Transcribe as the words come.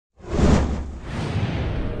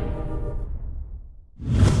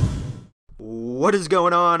What is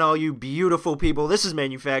going on, all you beautiful people? This is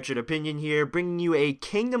Manufactured Opinion here, bringing you a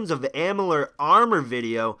Kingdoms of Amalur armor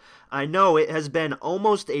video. I know it has been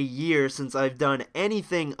almost a year since I've done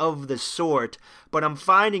anything of the sort, but I'm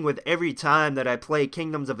finding with every time that I play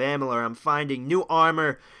Kingdoms of Amalur, I'm finding new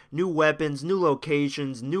armor, new weapons, new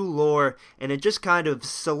locations, new lore, and it just kind of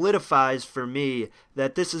solidifies for me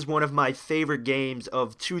that this is one of my favorite games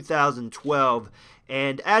of 2012.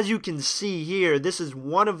 And as you can see here, this is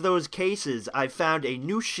one of those cases. I found a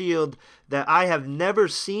new shield that I have never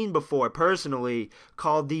seen before personally,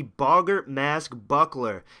 called the Boggart Mask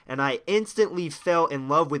Buckler, and I instantly fell in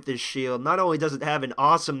love with this shield. Not only does it have an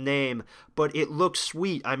awesome name, but it looks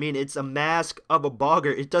sweet. I mean, it's a mask of a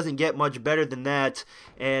Boggart. It doesn't get much better than that,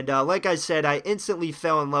 and like I said, I instantly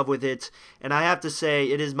fell in love with it, and I have to say,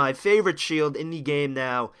 it is my favorite shield in the game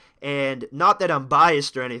now, and not that I'm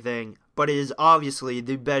biased or anything, but it is obviously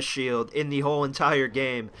the best shield in the whole entire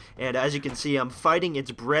game. And as you can see, I'm fighting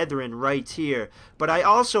its brethren right here. But I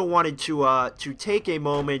also wanted to take a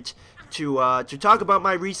moment to talk about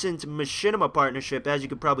my recent machinima partnership. As you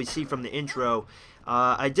can probably see from the intro,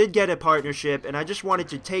 I did get a partnership, and I just wanted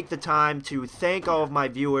to take the time to thank all of my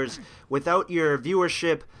viewers. Without your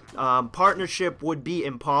viewership, partnership would be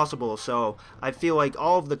impossible, so I feel like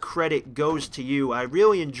all of the credit goes to you. I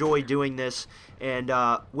really enjoy doing this, and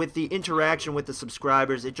with the interaction with the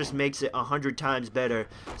subscribers, it just makes it 100 times better.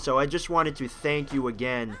 So I just wanted to thank you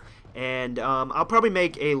again, and I'll probably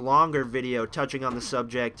make a longer video touching on the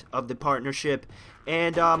subject of the partnership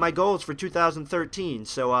and my goals for 2013.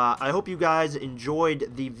 So I hope you guys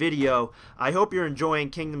enjoyed the video. I hope you're enjoying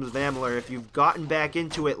Kingdoms of Amalur. If you've gotten back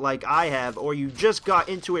into it like I have, or you just got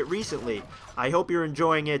into it recently, I hope you're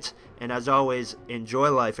enjoying it, and as always,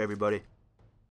 enjoy life, everybody.